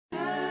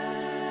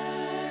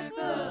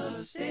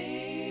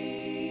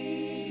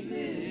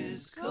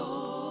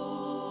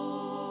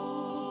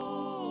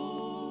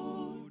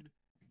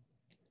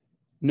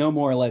No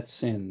more let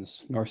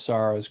sins nor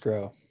sorrows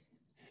grow,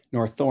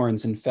 nor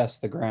thorns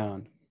infest the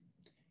ground.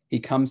 He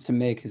comes to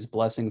make his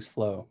blessings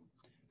flow,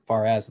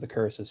 far as the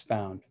curse is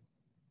found.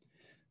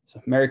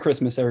 So, Merry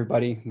Christmas,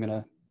 everybody. I'm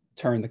going to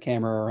turn the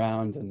camera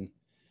around. And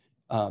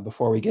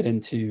before we get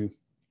into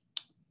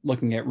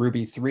looking at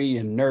Ruby 3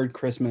 and Nerd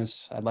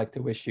Christmas, I'd like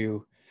to wish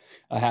you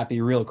a happy,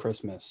 real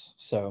Christmas.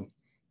 So,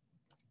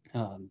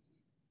 um,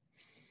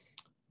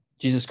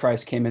 Jesus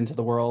Christ came into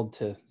the world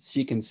to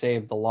seek and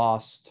save the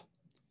lost,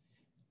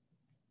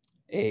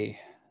 a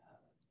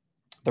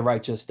the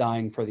righteous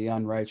dying for the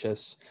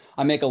unrighteous.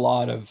 I make a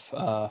lot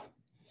of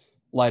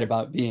light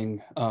about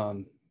being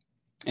an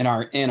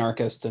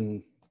anarchist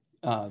and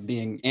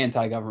being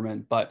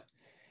anti-government, but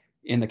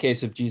in the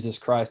case of Jesus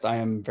Christ, I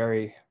am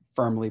very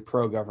firmly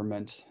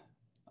pro-government.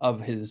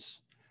 Of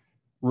his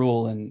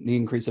rule and the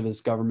increase of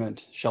his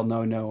government shall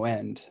know no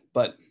end.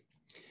 But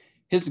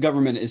his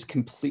government is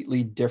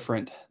completely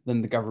different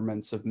than the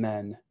governments of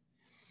men.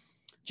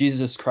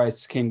 Jesus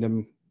Christ's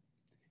kingdom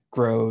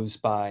grows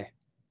by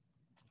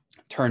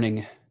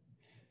turning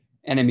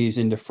enemies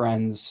into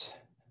friends,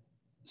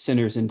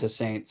 sinners into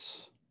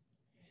saints.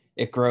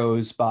 It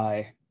grows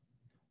by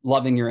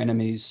loving your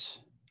enemies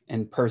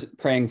and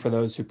praying for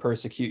those who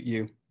persecute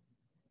you.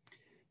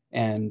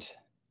 And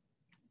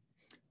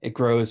it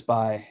grows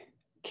by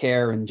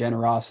care and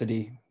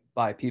generosity,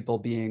 by people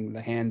being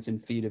the hands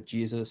and feet of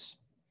Jesus.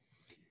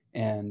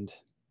 And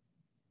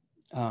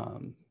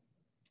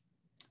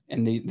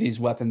these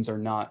weapons are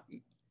not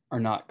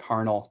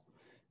carnal.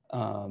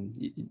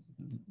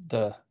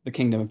 The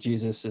kingdom of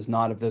Jesus is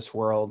not of this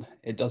world.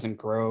 It doesn't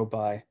grow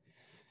by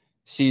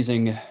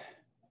seizing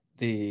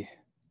the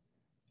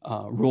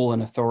rule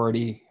and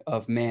authority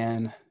of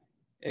man.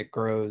 It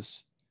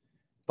grows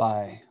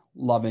by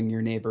loving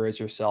your neighbor as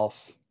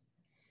yourself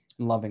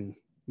and loving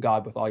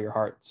God with all your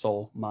heart,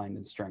 soul, mind,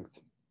 and strength.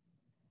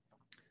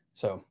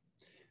 So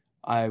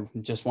I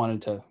just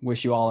wanted to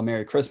wish you all a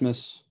Merry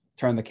Christmas,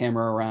 turn the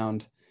camera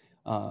around,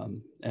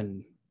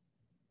 and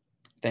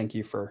thank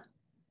you for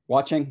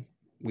watching.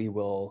 We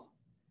will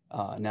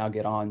now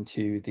get on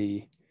to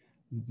the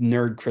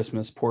Nerd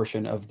Christmas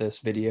portion of this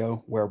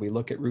video where we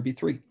look at Ruby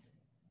 3.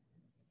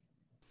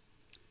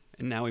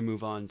 And now we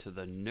move on to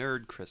the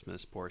Nerd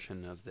Christmas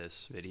portion of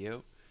this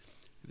video.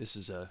 This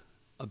is a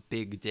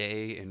big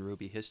day in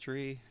Ruby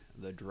history,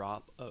 the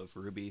drop of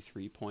Ruby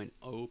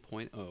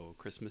 3.0.0,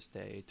 Christmas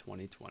Day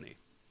 2020.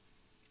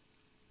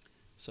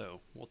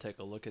 So we'll take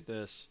a look at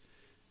this.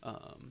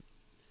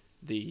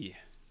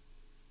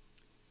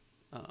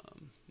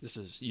 This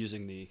is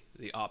using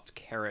the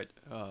opt-caret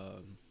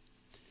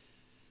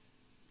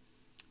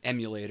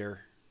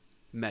emulator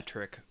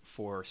metric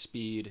for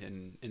speed,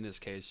 and in this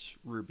case,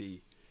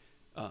 Ruby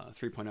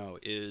 3.0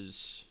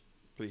 is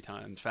 3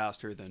 times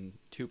faster than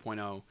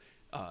 2.0.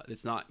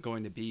 It's not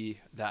going to be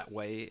that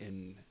way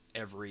in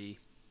every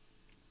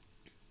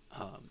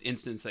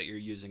instance that you're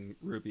using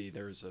Ruby.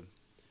 There's a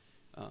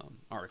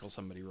article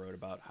somebody wrote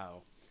about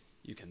how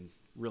you can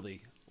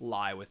really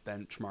lie with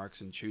benchmarks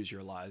and choose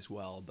your lies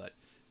well, but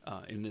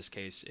in this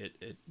case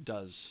it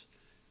does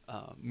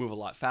move a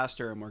lot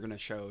faster, and we're going to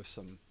show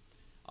some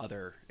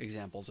other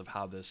examples of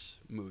how this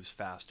moves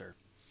faster,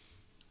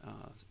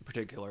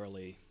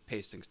 particularly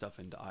pasting stuff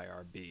into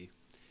IRB.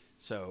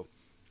 So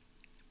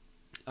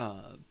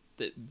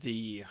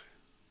the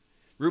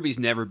Ruby's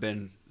never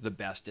been the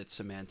best at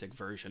semantic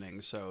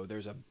versioning, so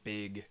there's a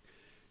big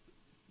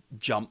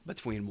jump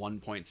between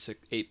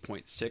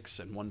 1.8.6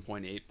 and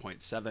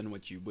 1.8.7,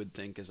 which you would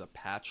think is a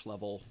patch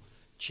level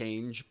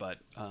change, but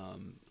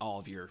all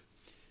of your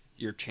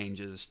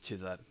changes to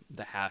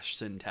the hash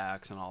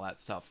syntax and all that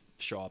stuff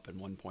show up in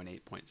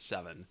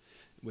 1.8.7,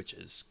 which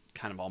is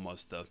kind of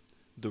almost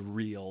the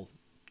real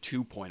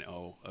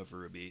 2.0 of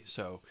Ruby.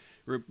 So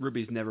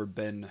Ruby's never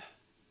been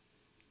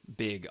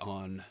big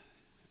on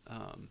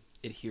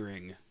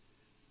adhering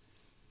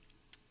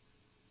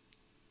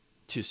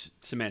to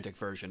semantic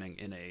versioning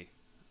in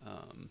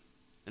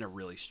a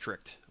really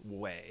strict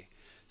way.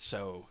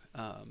 So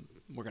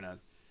we're gonna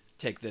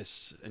take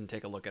this and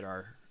take a look at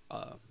our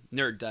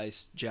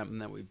NerdDice gem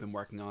that we've been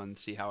working on,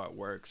 see how it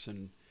works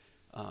in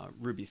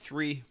Ruby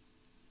 3,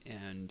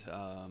 and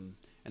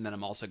then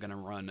I'm also gonna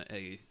run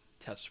a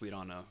test suite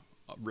on a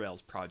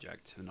Rails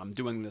project, and I'm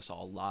doing this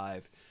all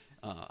live.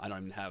 I don't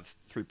even have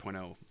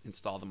 3.0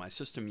 installed in my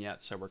system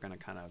yet, so we're going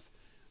to kind of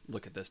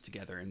look at this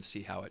together and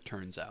see how it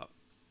turns out.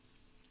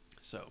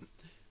 So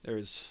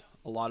there's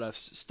a lot of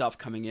stuff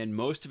coming in.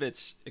 Most of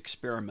it's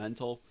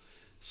experimental.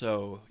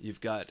 So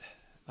you've got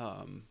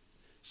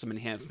some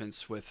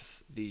enhancements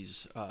with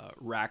these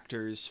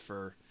ractors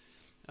for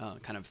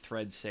kind of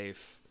thread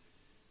safe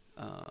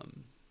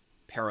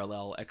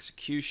parallel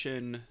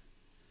execution.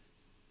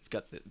 You've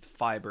got the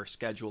fiber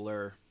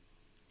scheduler,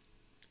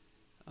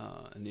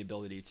 and the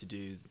ability to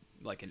do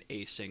like an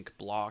async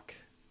block.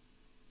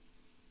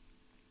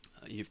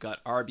 You've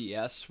got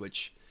RBS,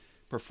 which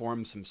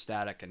performs some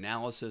static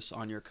analysis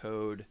on your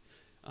code.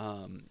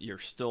 You're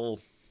still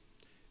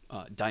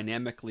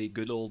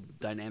good old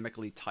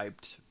dynamically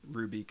typed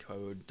Ruby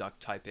code,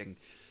 duck typing,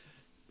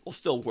 will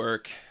still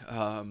work,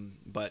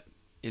 but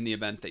in the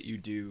event that you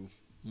do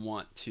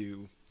want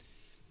to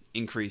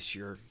increase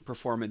your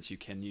performance, you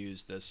can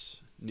use this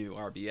new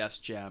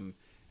RBS gem,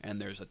 and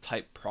there's a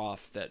type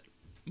prof that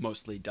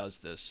mostly does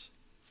this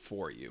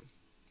for you.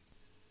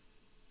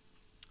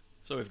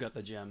 So we've got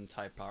the gem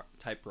type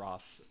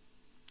prof.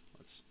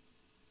 Let's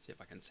see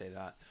if I can say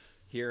that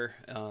here.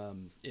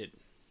 It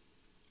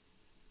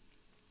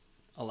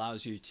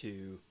allows you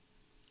to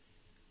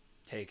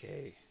take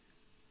a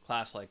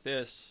class like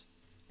this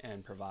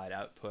and provide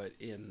output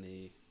in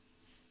the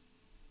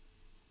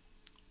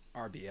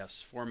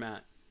RBS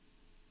format.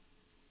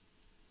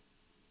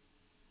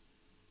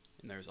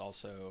 And there's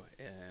also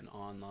an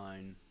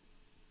online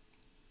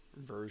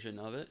version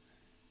of it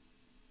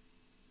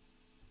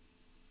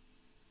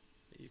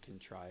that you can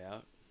try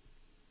out.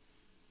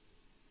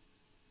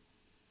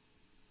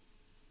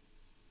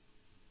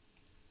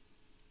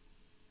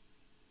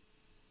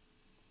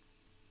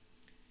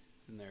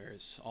 And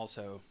there's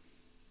also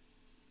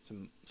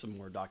some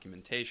more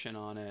documentation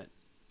on it,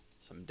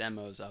 some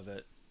demos of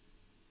it,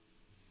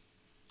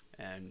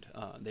 and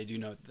they do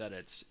note that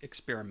it's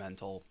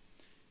experimental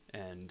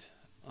and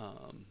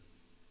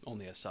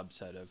only a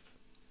subset of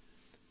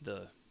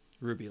the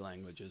Ruby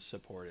language is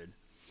supported.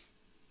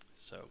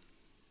 So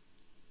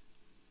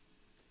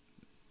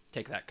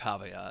take that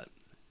caveat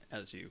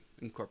as you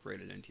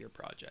incorporate it into your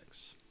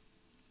projects.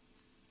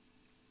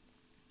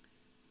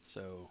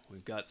 So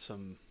we've got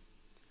some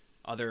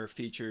other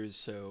features.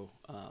 So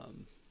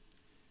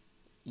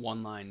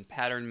one-line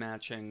pattern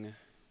matching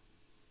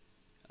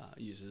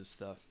uses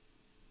the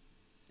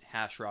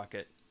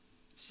HashRocket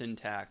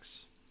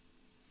syntax,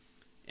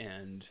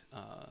 and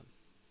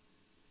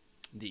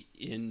the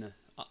in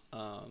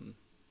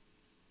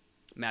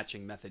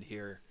matching method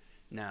here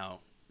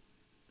now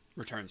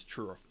returns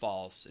true or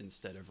false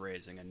instead of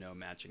raising a no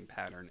matching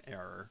pattern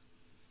error.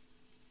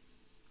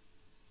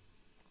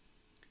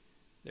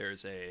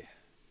 There's a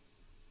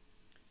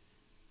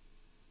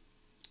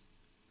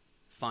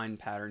find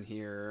pattern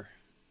here,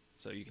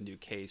 so you can do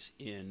case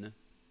in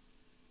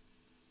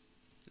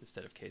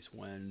instead of case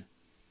when.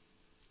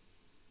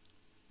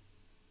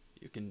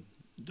 You can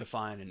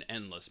define an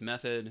endless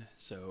method,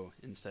 so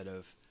instead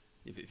of,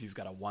 if you've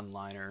got a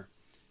one-liner,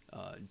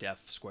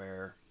 def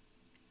square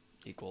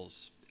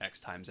equals x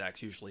times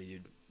x, usually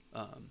you'd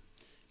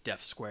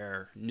def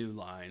square new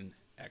line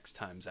x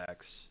times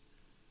x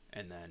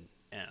and then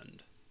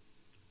end.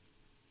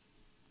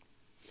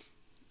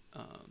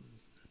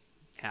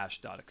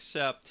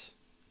 Hash.accept,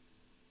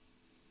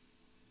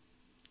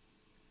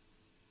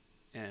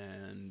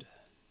 and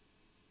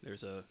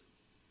there's a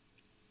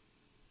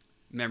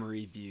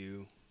memory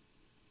view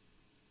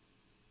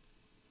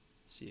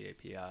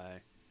CAPI.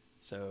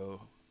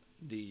 So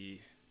the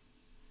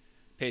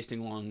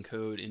pasting long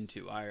code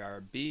into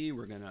IRB,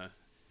 we're going to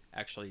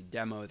actually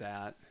demo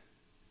that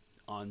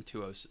on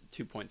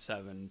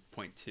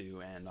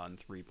 2.7.2 and on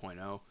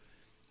 3.0.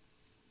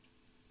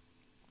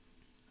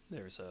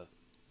 There's a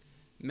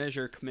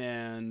measure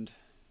command,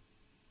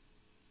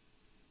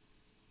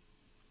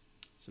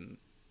 some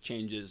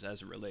changes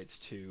as it relates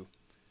to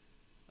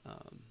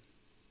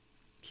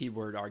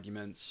keyword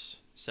arguments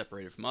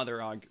separated from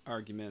other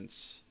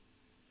arguments.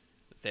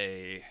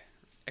 They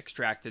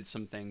extracted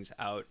some things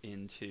out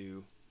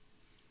into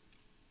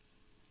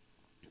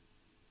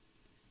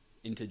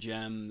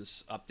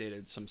gems,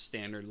 updated some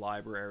standard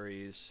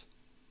libraries,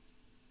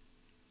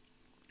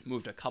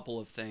 moved a couple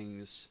of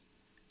things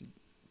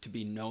to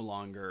be no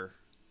longer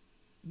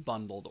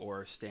bundled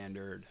or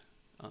standard.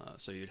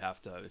 So you'd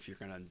have to, if you're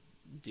going to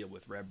deal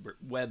with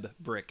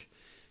WebBrick,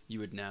 you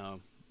would now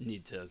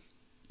need to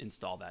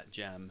install that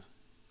gem.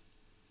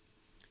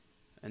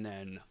 And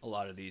then a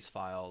lot of these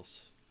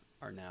files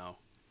are now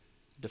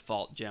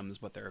default gems,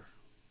 but they're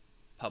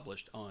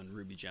published on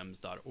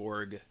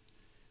rubygems.org.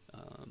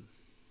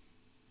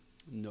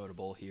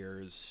 Notable here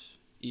is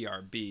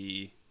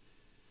ERB,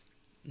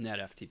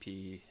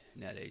 NetFTP,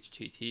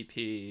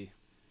 NetHTTP,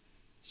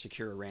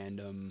 secure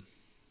random,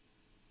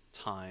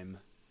 time.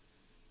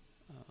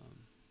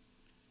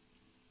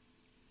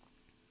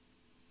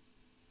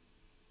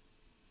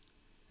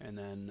 And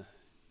then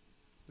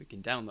we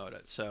can download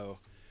it. So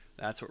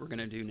that's what we're going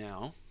to do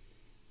now.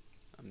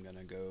 I'm going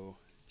to go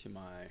to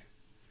my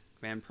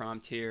command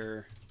prompt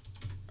here,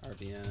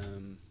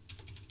 rvm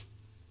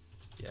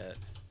get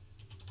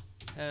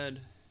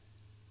head.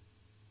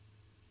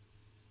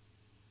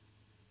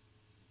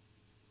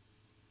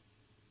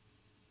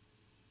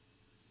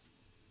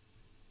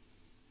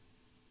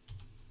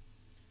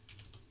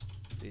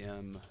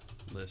 VM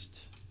list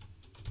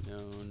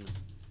known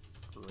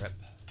grep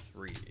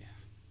 3.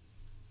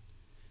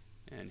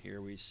 And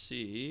here we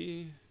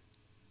see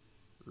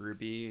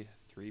Ruby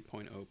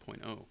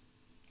 3.0.0.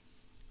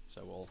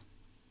 So we'll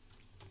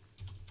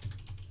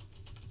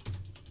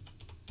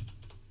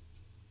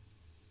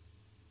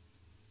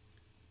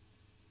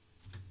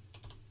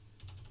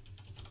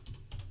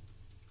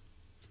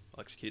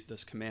execute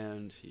this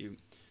command. You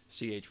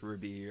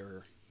chruby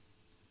or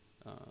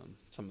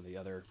some of the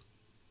other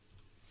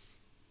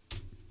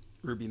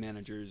Ruby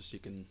managers, you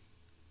can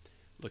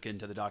look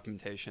into the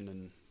documentation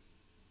and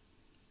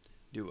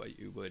do what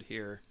you would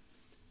here.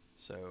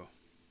 So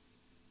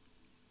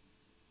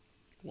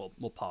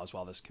we'll pause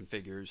while this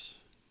configures.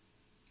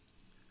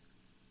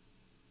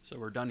 So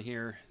we're done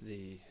here.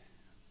 The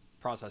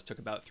process took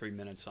about 3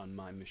 minutes on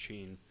my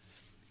machine.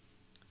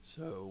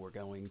 So we're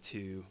going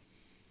to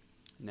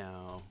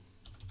now,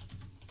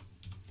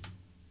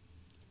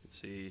 let's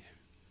see,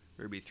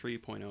 Ruby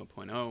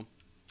 3.0.0.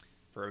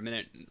 For a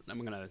minute, I'm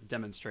going to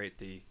demonstrate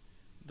the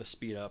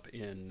speed up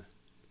in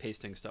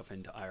pasting stuff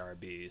into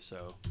IRB.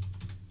 So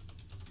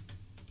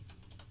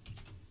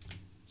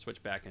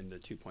switch back into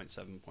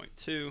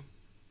 2.7.2,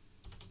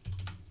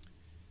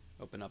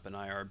 open up an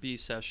IRB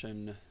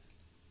session,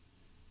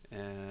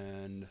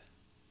 and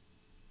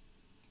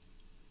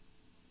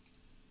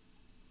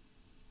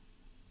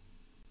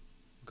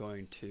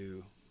going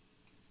to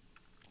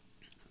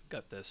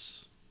got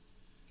this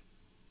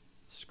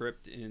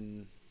script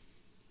in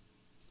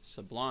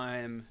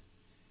Sublime.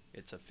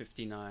 It's a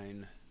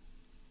 59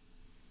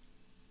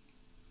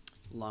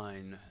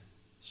 line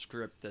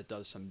script that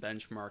does some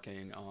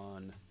benchmarking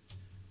on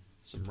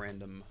some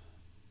random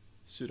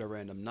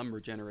pseudo-random number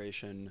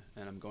generation,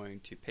 and I'm going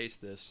to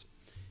paste this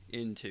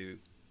into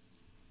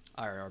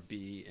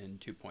IRB in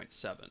 2.7.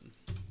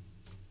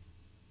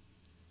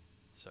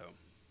 So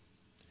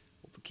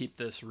we'll keep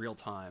this real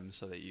time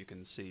so that you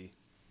can see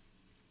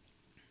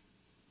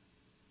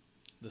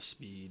the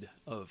speed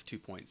of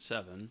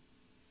 2.7.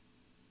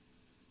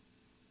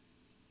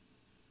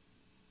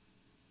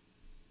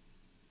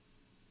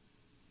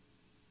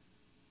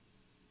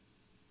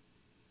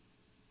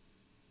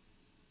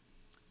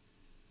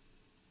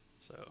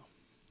 So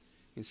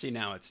you can see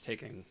now it's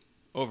taking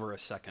over a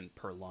second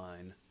per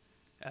line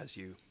as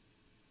you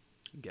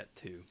get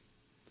to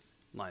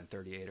line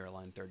 38 or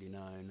line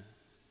 39.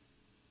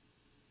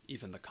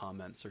 Even the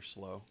comments are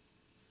slow.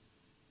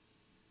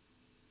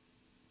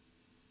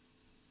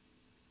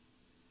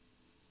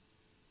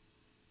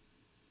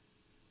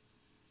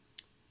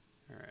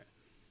 All right.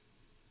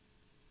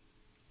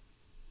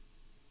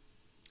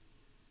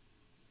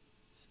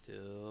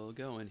 Still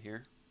going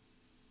here.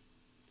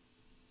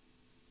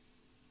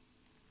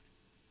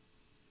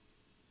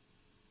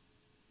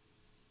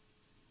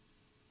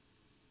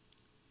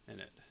 And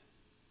it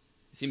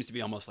seems to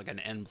be almost like an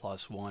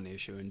n+1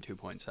 issue in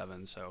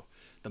 2.7, so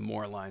the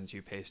more lines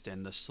you paste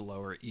in, the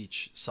slower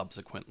each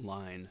subsequent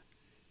line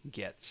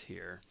gets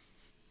here.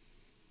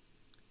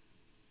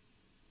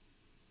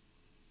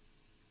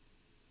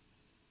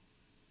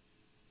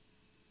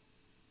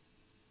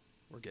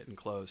 We're getting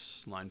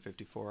close, line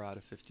 54 out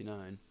of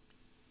 59.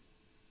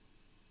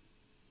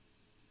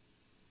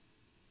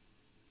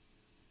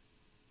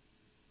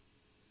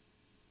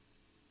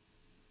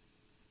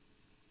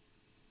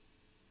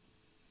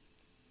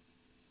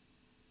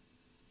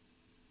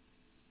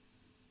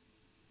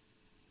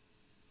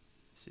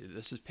 See,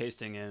 this is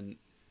pasting in,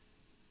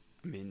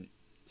 I mean,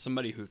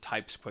 somebody who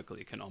types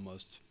quickly can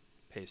almost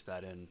paste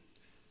that in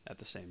at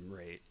the same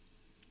rate.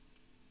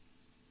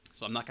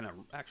 So I'm not going to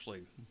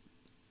actually,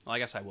 well, I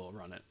guess I will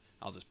run it.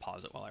 I'll just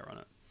pause it while I run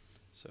it.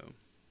 So,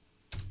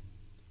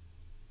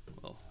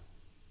 well,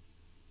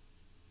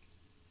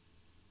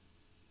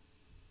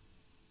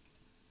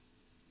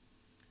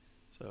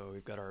 so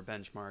we've got our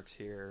benchmarks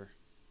here.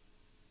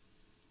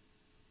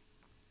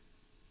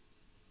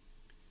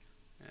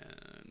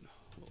 And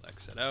we'll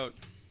exit out.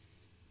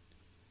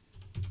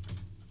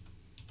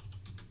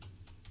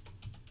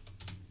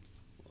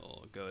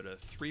 We'll go to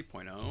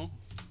 3.0,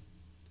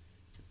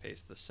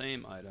 paste the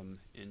same item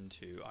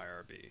into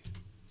IRB.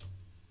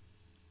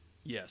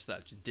 Yes,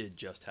 that did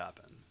just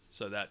happen.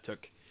 So that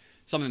took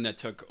something that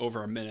took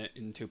over a minute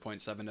in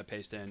 2.7 to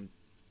paste in.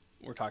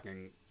 We're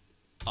talking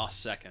a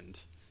second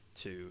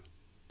to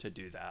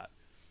do that.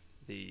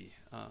 And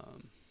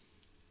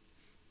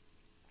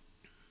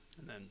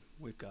then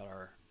we've got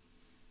our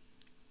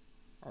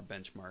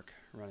benchmark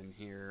running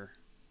here.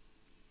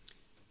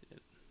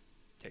 It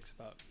takes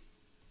about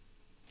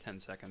 10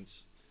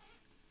 seconds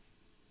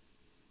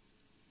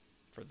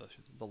for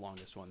the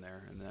longest one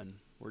there, and then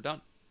we're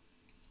done.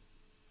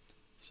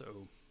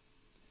 So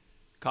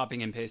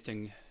copying and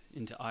pasting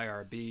into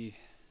IRB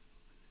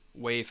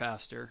way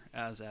faster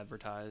as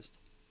advertised.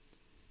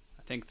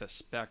 I think the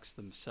specs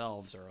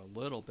themselves are a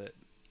little bit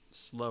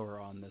slower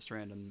on this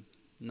random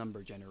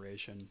number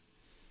generation,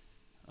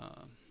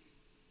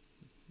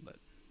 but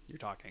you're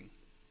talking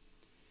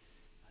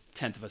a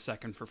tenth of a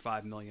second for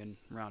 5 million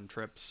round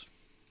trips.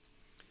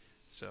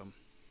 So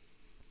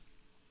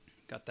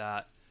got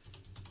that.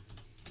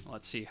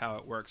 Let's see how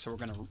it works. So we're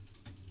going to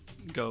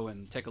go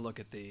and take a look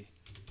at the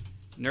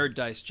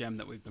NerdDice gem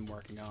that we've been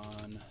working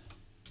on.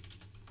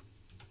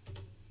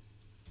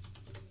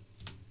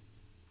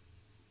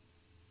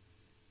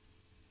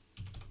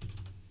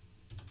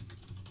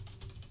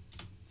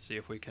 See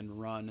if we can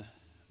run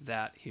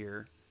that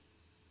here.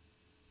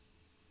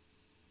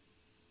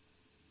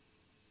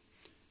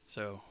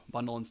 So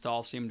bundle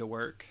install seemed to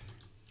work.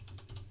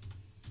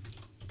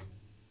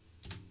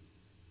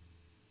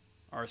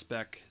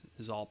 RSpec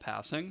is all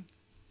passing.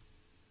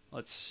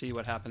 Let's see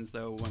what happens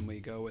though when we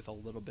go with a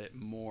little bit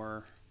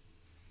more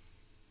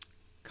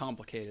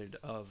complicated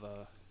of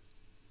a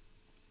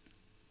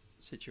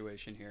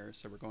situation here.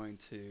 So we're going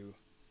to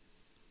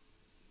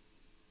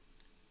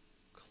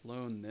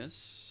clone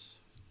this.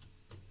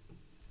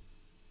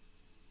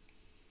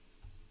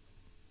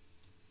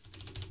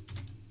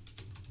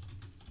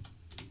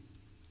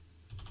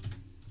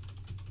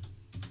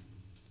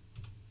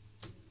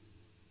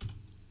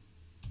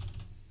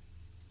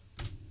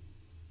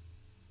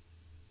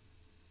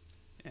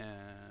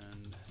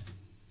 And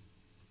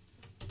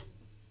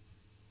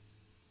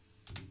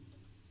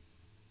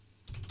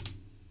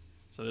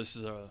so this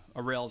is a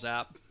Rails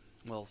app.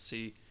 We'll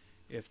see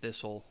if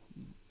this will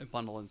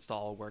bundle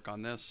install work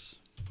on this.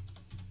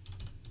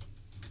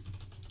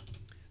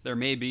 There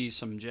may be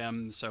some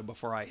gems, so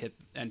before I hit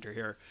enter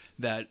here,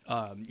 that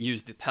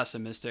use the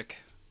pessimistic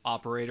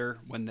operator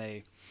when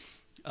they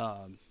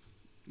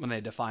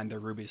define their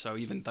Ruby. So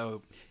even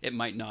though it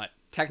might not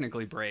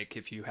technically break,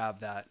 if you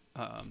have that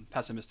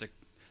pessimistic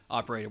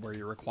operator where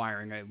you're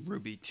requiring a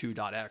Ruby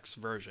 2.x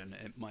version,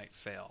 it might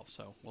fail.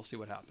 So we'll see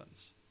what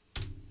happens.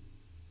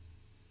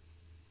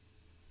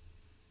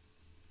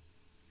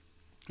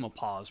 We'll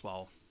pause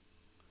while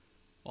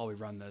we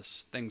run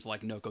this. Things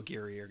like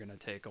Nokogiri are going to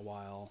take a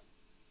while.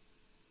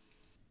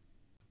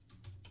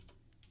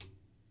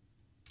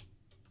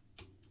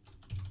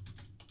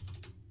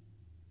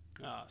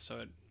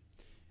 So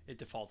it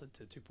defaulted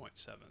to 2.7,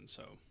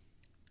 so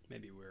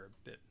maybe we're a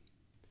bit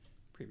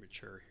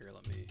premature here.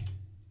 Let me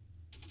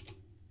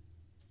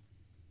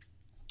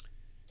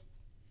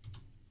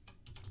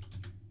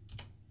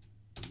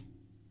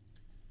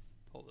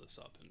pull this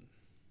up in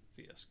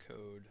VS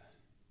Code.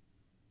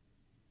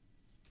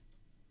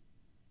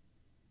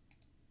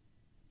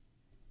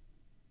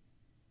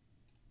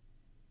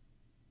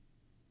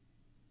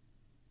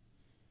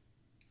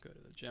 Go to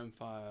the gem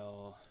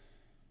file.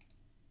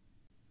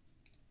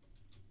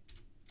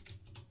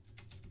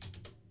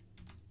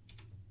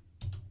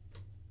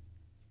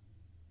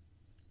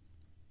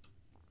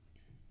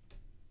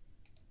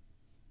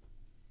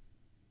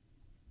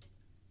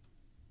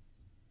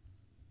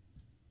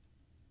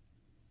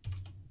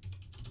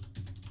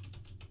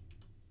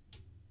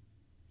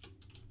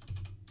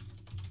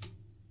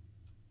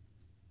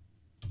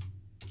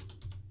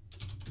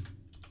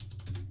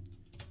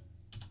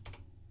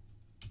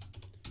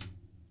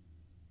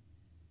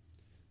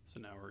 So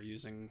now we're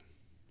using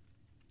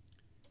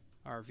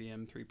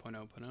RVM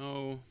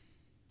 3.0.0.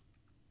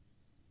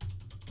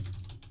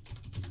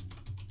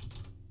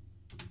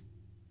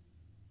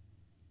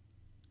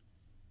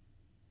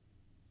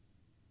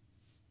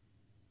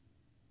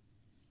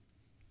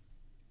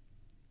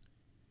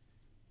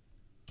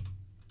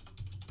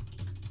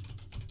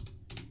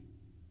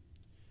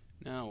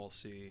 Now we'll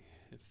see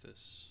if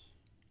this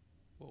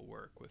will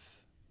work with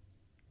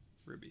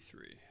Ruby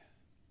 3.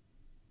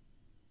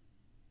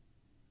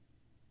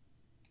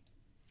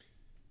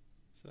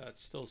 So that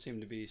still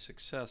seemed to be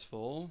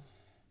successful.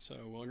 So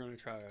we're going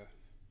to try a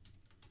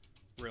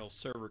Rails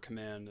server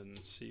command and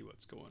see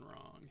what's going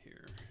wrong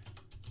here.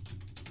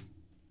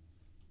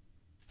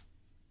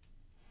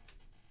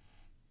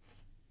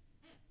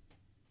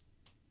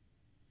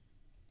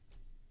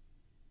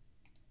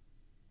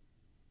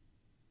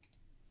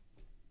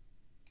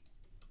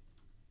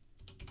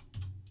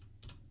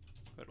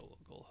 Go to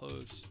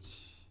localhost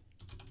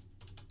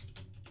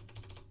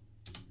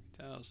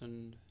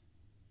 3000.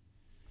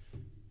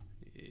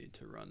 Need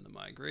to run the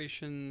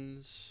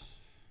migrations.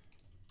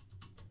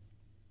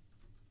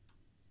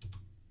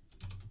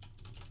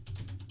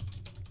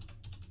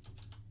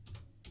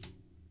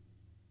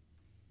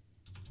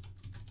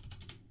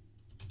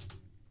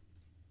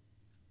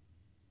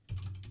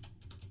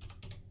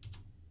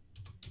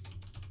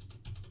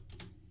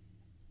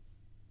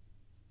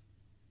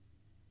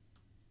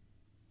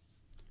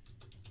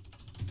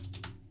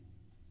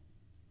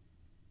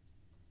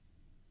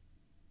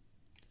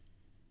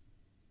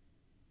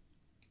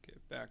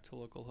 Back to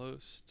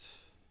localhost.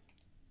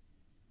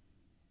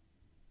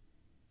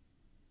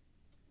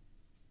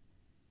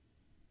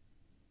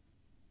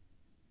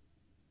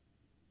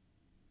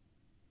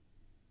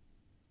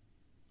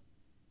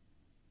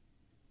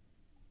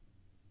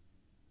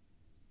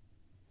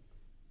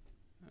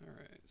 All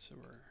right, so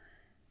we're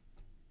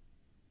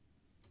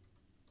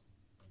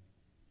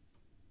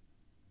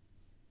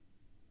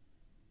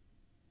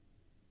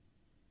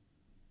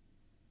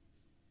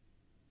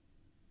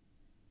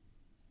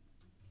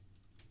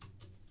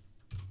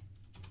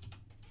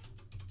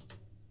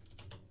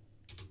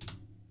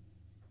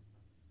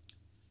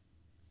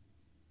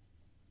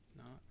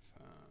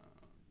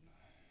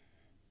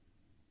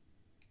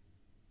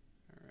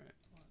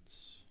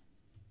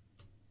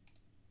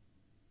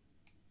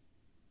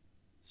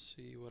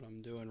see what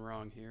I'm doing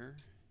wrong here.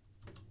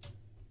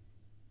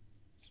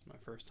 It's my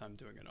first time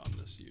doing it on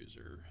this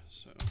user,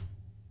 so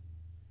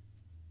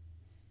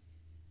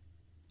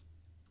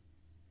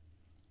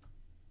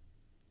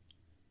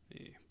let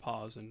me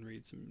pause and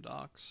read some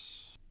docs.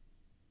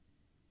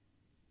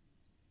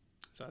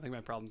 So I think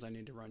my problem is I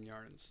need to run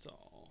yarn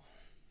install.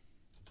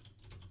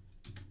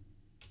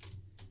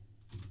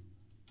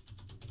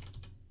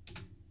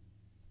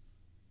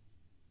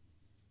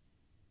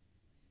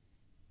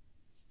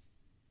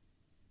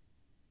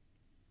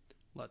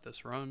 let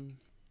this run.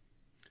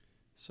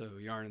 So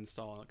yarn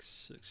install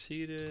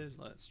succeeded.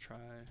 Let's try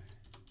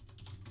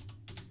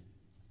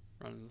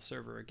running the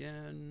server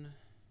again.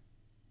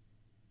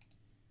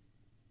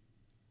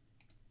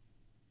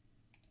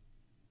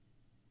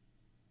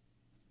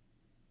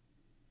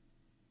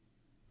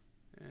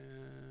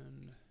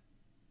 And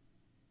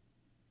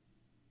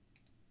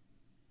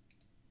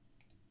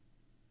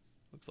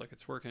looks like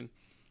it's working.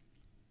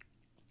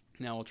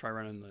 Now we'll try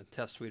running the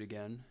test suite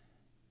again.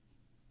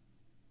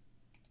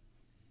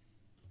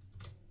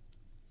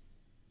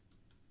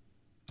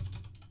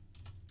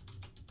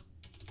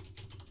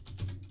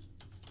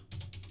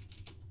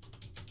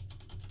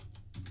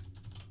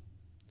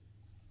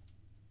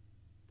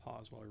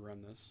 Pause while we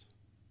run this.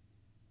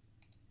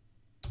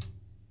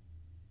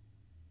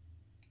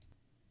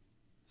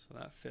 So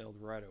that failed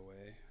right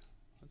away.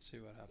 Let's see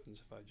what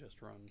happens if I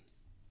just run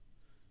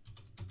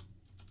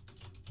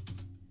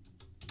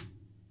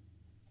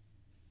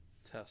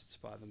tests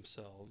by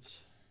themselves.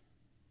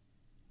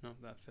 Nope,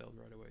 that failed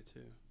right away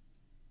too.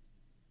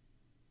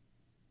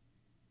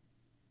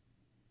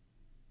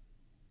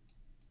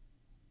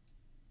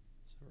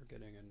 So we're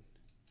getting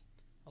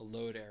a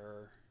load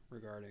error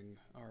regarding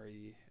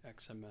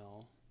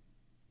RE_XML.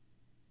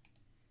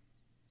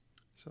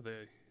 So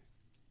the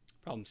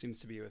problem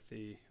seems to be with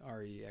the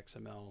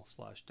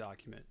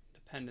RE_XML/document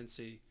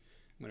dependency.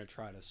 I'm going to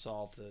try to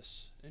solve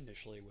this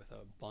initially with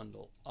a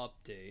bundle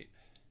update.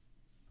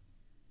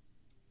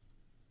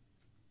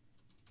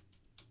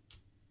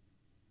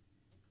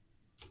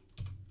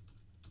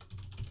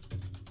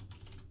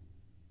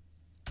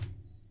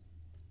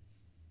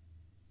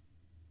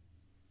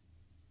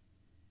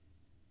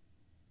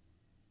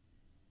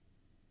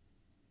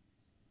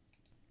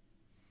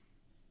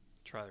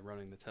 Try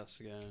running the tests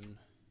again.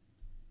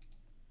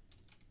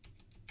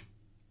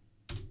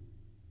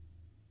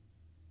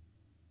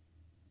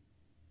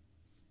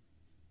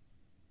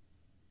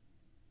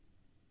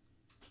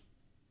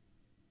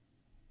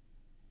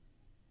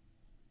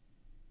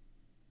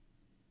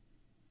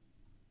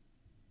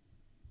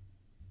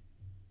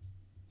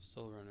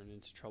 Still running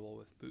into trouble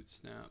with boot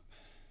snap.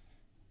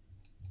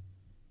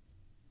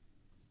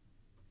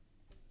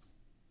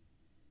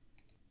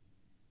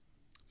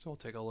 So we'll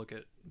take a look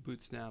at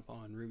boot snap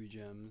on Ruby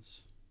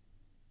Gems.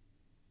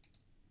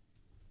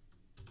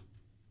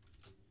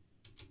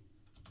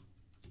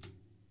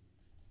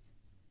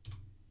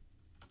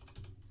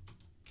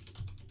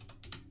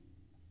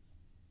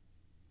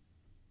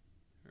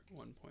 Here at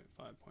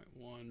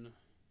 1.5.1.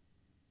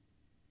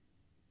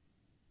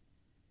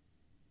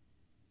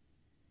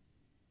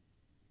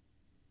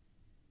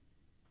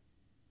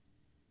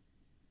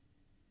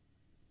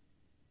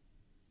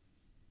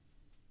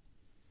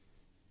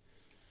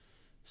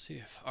 See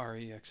if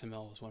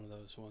RE_XML was one of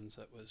those ones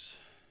that was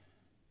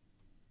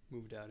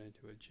moved out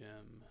into a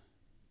gem.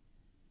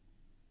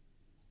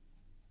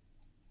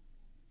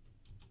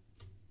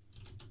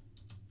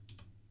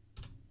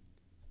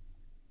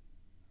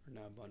 We're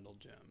now bundled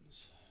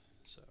gems.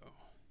 So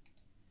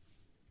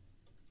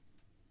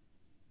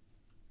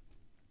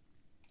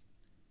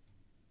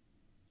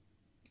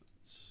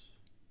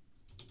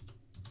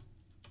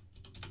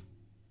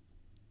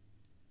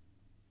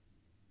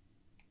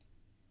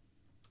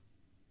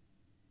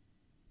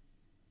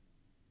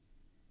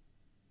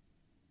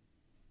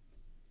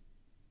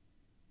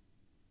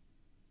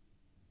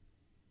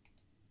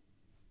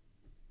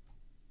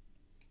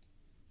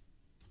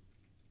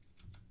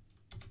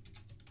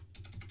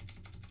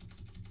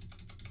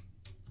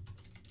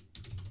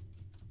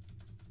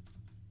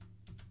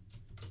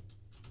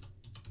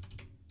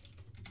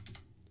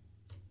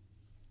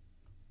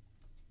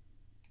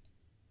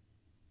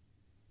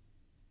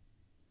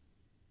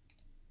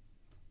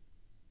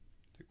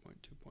point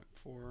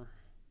 2.4.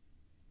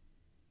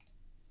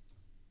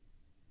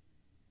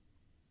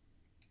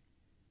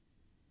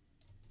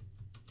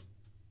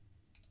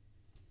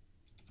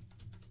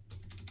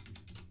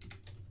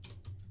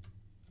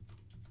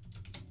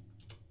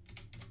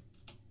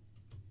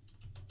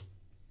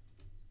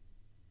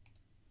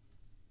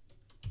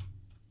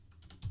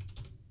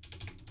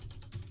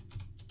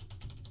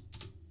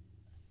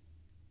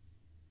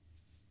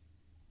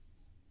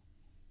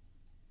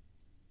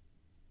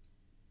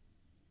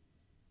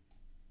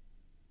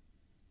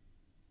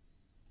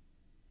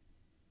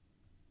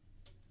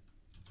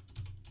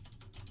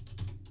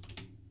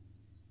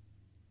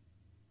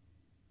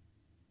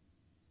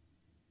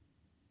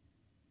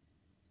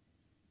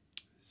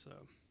 So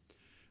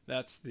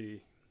that's the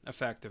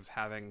effect of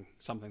having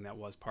something that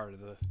was part of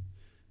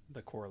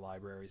the core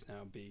libraries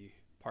now be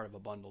part of a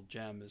bundled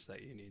gem, is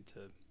that you need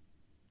to,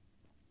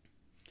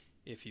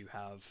 if you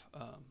have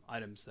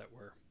items that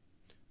were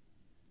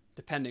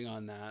depending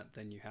on that,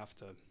 then you have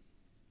to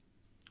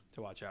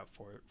watch out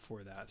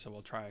for that. So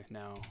we'll try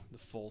now the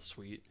full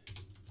suite.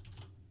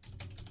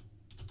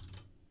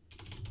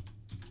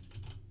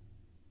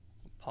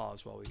 We'll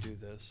pause while we do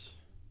this.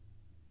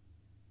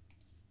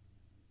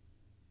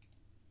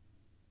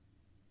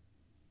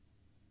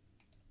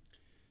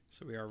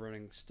 So we are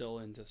running still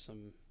into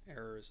some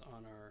errors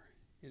on our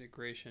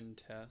integration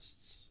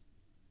tests.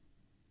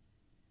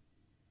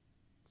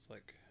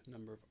 like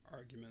number of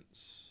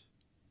arguments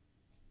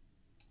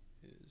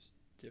is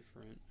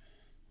different.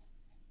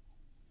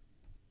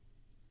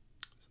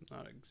 So I'm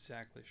not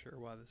exactly sure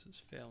why this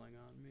is failing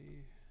on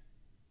me.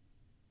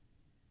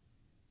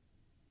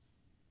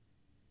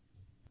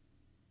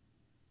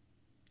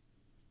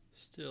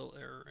 Still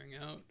erroring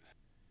out.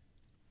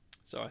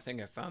 So I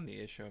think I found the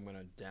issue. I'm going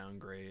to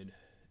downgrade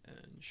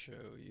and show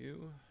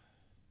you.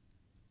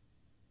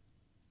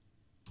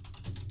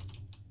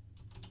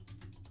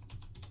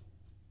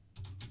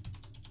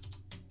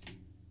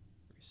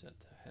 Reset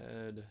the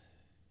head.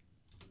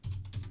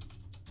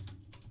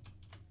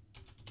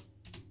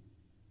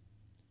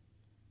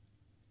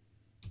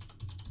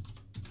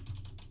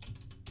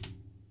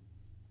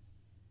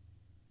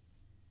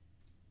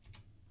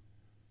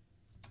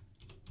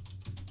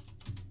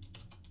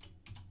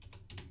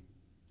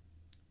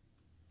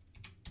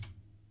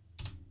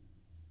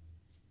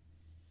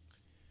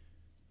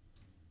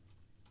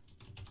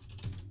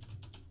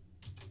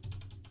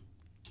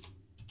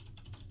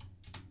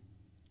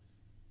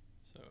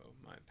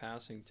 My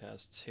passing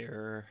tests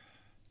here,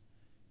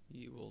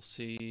 you will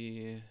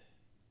see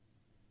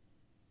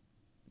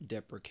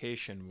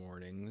deprecation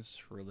warnings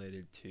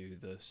related to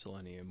the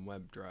Selenium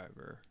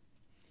WebDriver.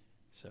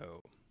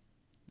 So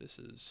this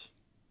is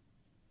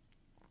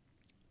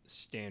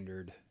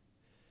standard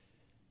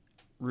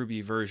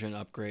Ruby version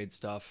upgrade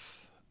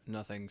stuff,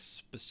 nothing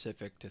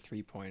specific to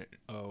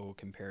 3.0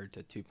 compared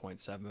to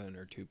 2.7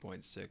 or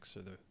 2.6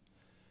 or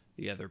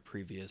the other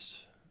previous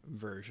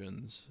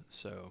versions.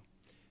 So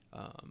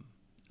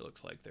it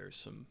looks like there's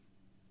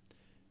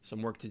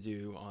some work to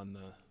do on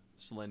the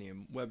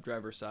Selenium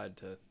WebDriver side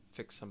to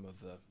fix some of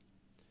the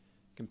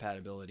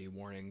compatibility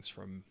warnings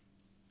from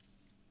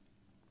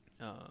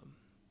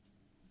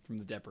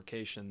the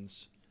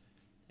deprecations,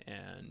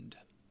 and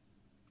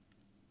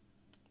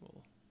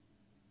we'll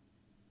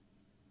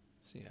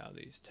see how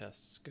these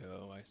tests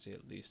go. I see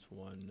at least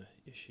one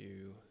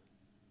issue.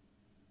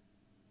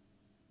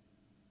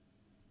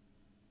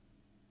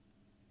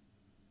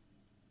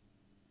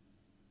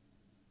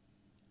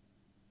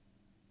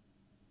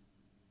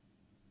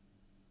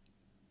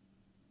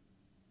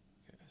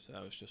 So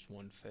that was just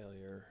one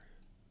failure,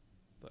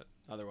 but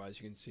otherwise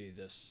you can see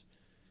this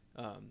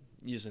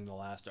using the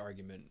last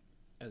argument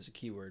as a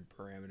keyword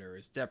parameter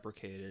is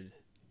deprecated.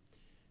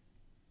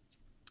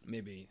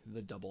 Maybe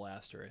the double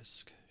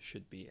asterisk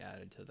should be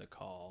added to the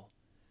call.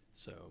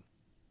 So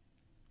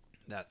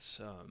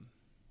that's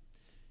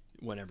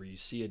whenever you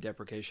see a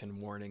deprecation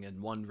warning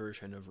in one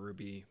version of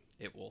Ruby,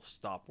 it will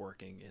stop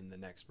working in the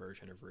next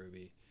version of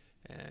Ruby.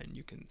 And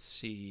you can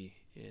see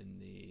in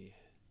the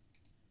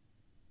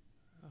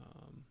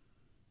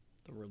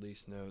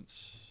release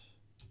notes.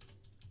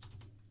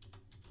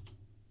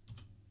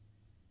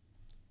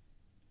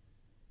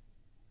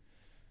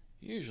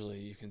 Usually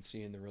you can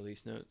see in the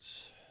release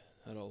notes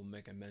that'll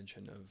make a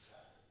mention of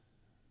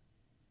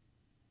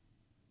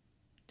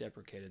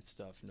deprecated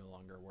stuff no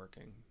longer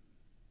working.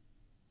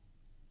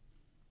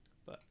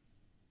 But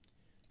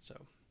so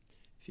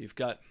if you've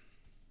got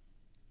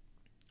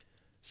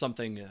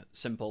something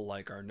simple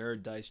like our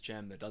NerdDice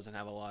gem that doesn't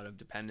have a lot of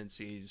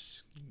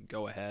dependencies,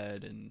 go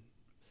ahead and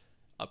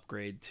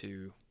upgrade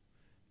to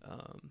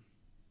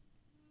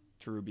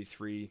Ruby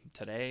 3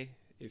 today.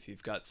 If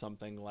you've got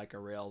something like a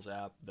Rails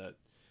app that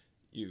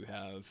you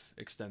have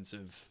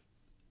extensive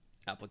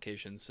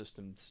application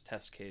systems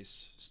test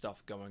case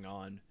stuff going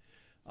on,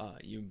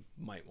 you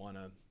might want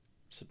to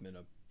submit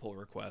a pull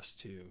request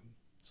to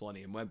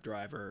Selenium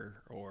WebDriver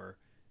or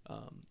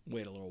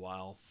wait a little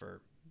while for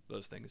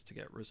those things to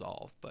get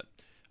resolved. But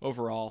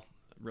overall,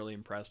 really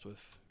impressed with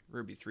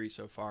Ruby 3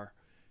 so far,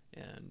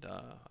 and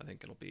I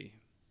think it'll be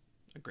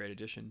a great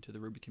addition to the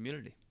Ruby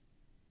community.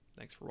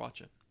 Thanks for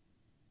watching.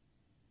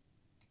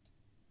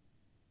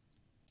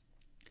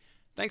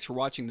 Thanks for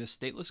watching this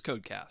Stateless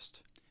Codecast.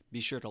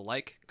 Be sure to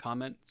like,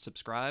 comment,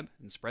 subscribe,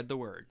 and spread the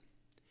word.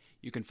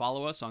 You can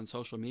follow us on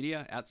social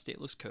media at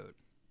Stateless Code.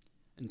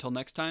 Until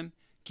next time,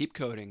 keep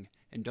coding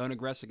and don't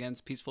aggress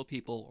against peaceful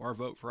people or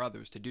vote for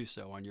others to do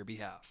so on your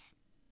behalf.